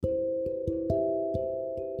So,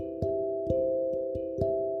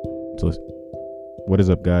 what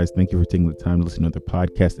is up, guys? Thank you for taking the time to listen to another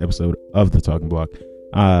podcast episode of The Talking Block.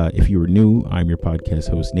 If you are new, I'm your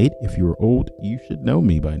podcast host, Nate. If you are old, you should know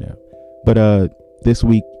me by now. But this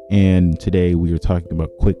week and today, we are talking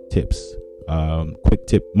about quick tips. Quick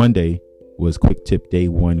tip Monday was quick tip day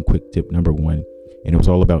 1, quick tip number 1, and it was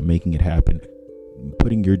all about making it happen.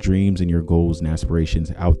 Putting your dreams and your goals and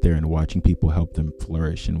aspirations out there and watching people help them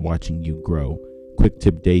flourish and watching you grow. Quick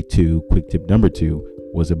tip day 2, quick tip number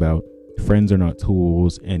 2 was about friends are not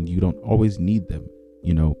tools and you don't always need them.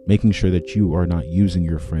 You know, making sure that you are not using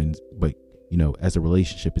your friends, but, you know, as a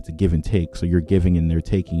relationship, it's a give and take. So you're giving and they're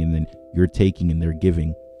taking, and then you're taking and they're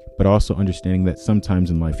giving. But also understanding that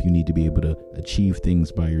sometimes in life you need to be able to achieve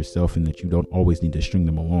things by yourself and that you don't always need to string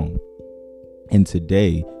them along. And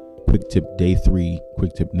today, quick tip day 3,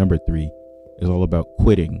 quick tip number 3 is all about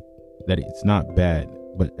quitting. That it's not bad,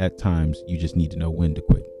 but at times you just need to know when to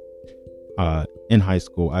quit. In high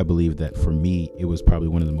school, I believe that for me, it was probably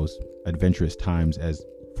one of the most adventurous times as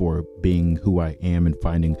for being who I am and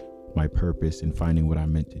finding my purpose and finding what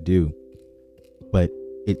I'm meant to do. But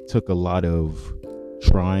it took a lot of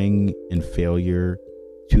trying and failure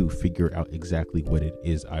to figure out exactly what it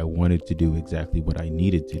is I wanted to do, exactly what I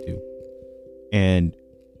needed to do. And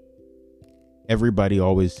everybody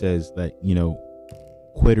always says that, you know,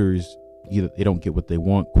 quitters, they don't get what they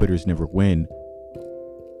want. Quitters never win.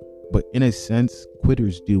 But in a sense,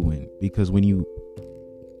 quitters do win, because when you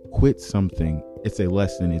quit something, it's a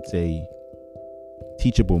lesson. It's a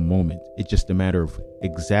teachable moment. It's just a matter of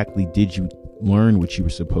exactly, did you learn what you were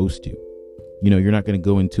supposed to? You know, you're not going to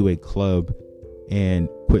go into a club and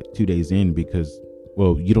quit 2 days in because,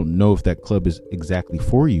 well, you don't know if that club is exactly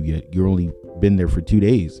for you yet. You're only been there for 2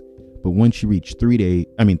 days. But once you reach 3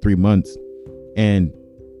 months, and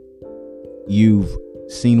you've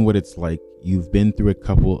seen what it's like, you've been through a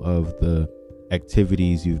couple of the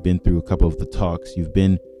activities, you've been through a couple of the talks, you've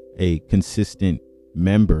been a consistent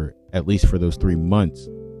member, at least for those 3 months,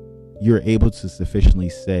 you're able to sufficiently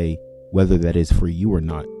say whether that is for you or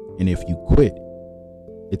not. And if you quit,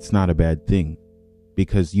 it's not a bad thing,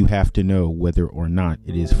 because you have to know whether or not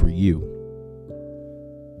it is for you.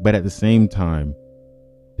 But at the same time,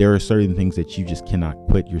 there are certain things that you just cannot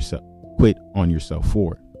quit on yourself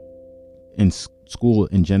for. In school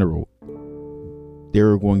in general, there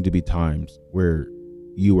are going to be times where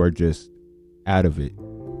you are just out of it.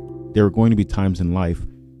 There are going to be times in life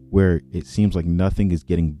where it seems like nothing is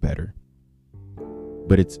getting better.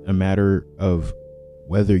 But it's a matter of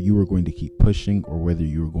whether you are going to keep pushing or whether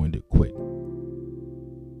you are going to quit.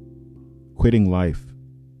 Quitting life,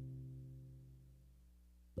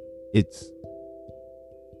 it's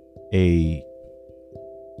a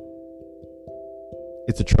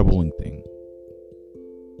troubling thing.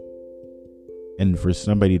 And for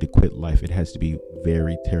somebody to quit life, it has to be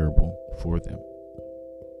very terrible for them.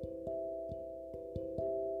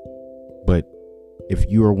 But if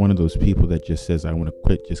you are one of those people that just says, I want to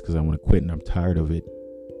quit just because I want to quit and I'm tired of it,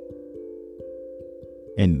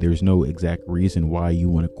 and there's no exact reason why you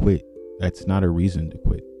want to quit, that's not a reason to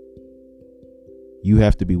quit. You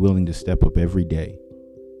have to be willing to step up every day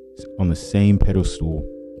on the same pedestal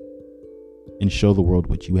and show the world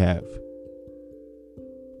what you have.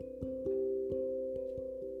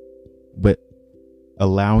 But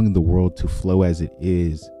allowing the world to flow as it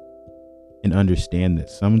is, and understand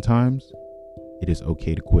that sometimes it is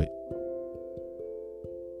okay to quit.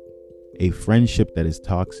 A friendship that is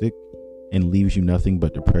toxic and leaves you nothing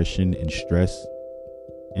but depression and stress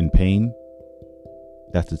and pain,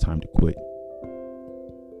 that's the time to quit.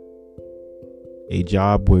 A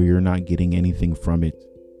job where you're not getting anything from it,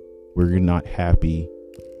 where you're not happy,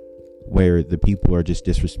 where the people are just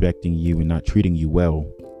disrespecting you and not treating you well,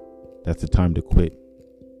 that's the time to quit.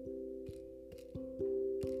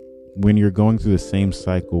 When you're going through the same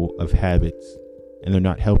cycle of habits and they're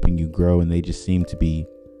not helping you grow and they just seem to be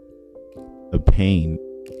a pain,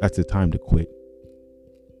 that's the time to quit.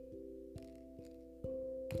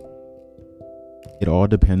 It all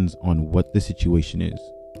depends on what the situation is.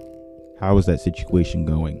 How is that situation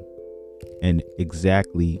going? And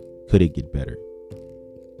exactly, could it get better?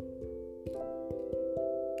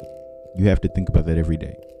 You have to think about that every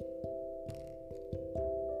day.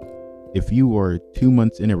 If you are 2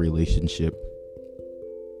 months in a relationship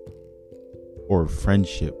or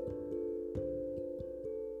friendship,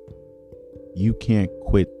 you can't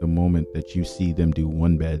quit the moment that you see them do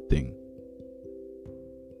one bad thing.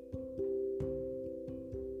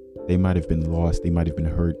 They might have been lost. They might have been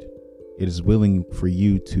hurt. It is willing for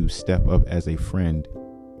you to step up as a friend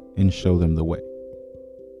and show them the way.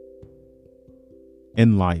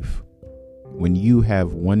 In life, when you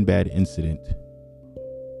have one bad incident,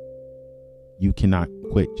 you cannot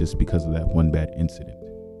quit just because of that one bad incident.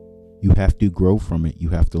 You have to grow from it. You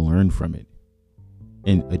have to learn from it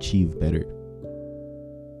and achieve better.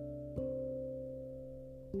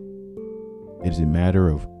 It is a matter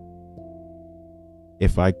of,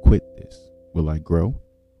 if I quit this, will I grow?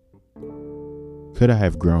 Could I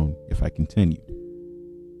have grown if I continued?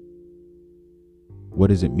 What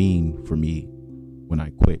does it mean for me when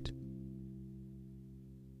I quit?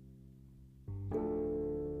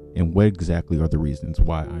 And what exactly are the reasons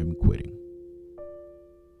why I'm quitting?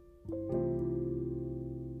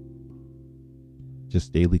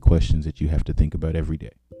 Just daily questions that you have to think about every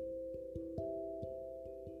day.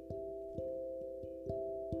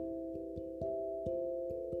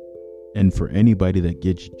 And for anybody that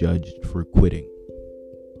gets judged for quitting,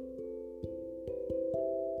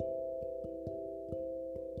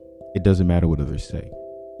 it doesn't matter what others say.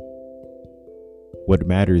 What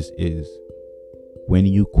matters is, when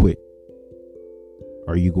you quit,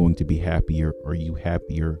 are you going to be happier? Are you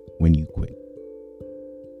happier when you quit?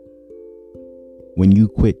 When you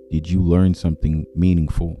quit, did you learn something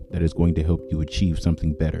meaningful that is going to help you achieve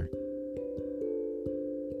something better?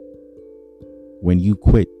 When you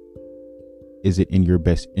quit, is it in your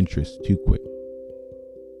best interest to quit?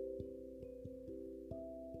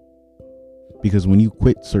 Because when you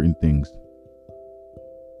quit certain things,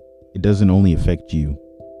 it doesn't only affect you,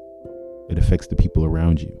 it affects the people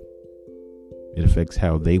around you. It affects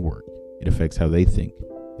how they work. It affects how they think.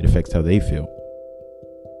 It affects how they feel.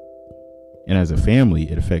 And as a family,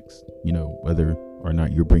 it affects, whether or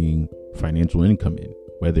not you're bringing financial income in,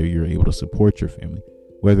 whether you're able to support your family,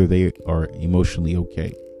 whether they are emotionally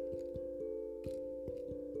okay.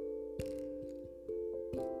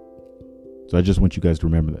 So I just want you guys to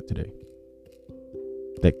remember that today.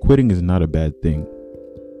 That quitting is not a bad thing.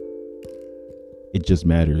 It just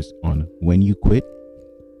matters on when you quit,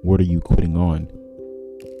 what are you quitting on,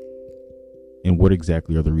 and what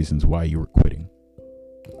exactly are the reasons why you were quitting.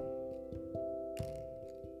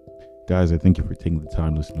 Guys, I thank you for taking the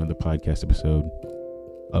time to listen to the podcast episode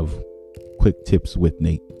of Quick Tips with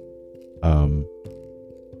Nate. I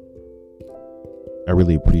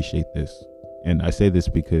really appreciate this. And I say this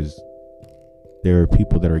because there are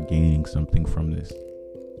people that are gaining something from this.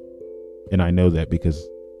 And I know that because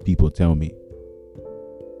people tell me.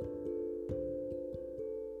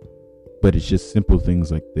 But it's just simple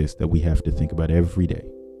things like this that we have to think about every day.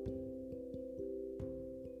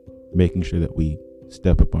 Making sure that we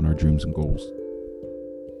step up on our dreams and goals.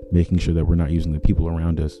 Making sure that we're not using the people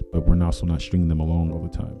around us, but we're also not stringing them along all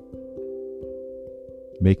the time.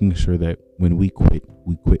 Making sure that when we quit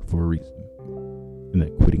for a reason. And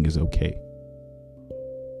that quitting is okay.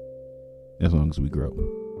 As long as we grow.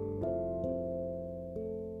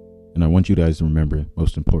 And I want you guys to remember,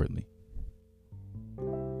 most importantly,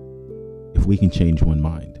 if we can change one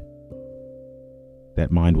mind, that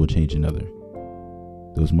mind will change another.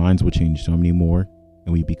 Those minds will change so many more,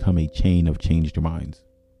 and we become a chain of changed minds.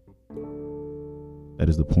 That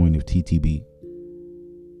is the point of TTB.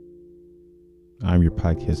 I'm your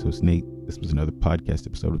podcast host, Nate. This was another podcast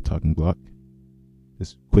episode of Talking Block.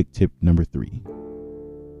 This quick tip number 3.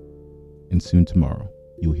 And soon tomorrow,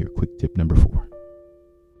 you'll hear quick tip number 4.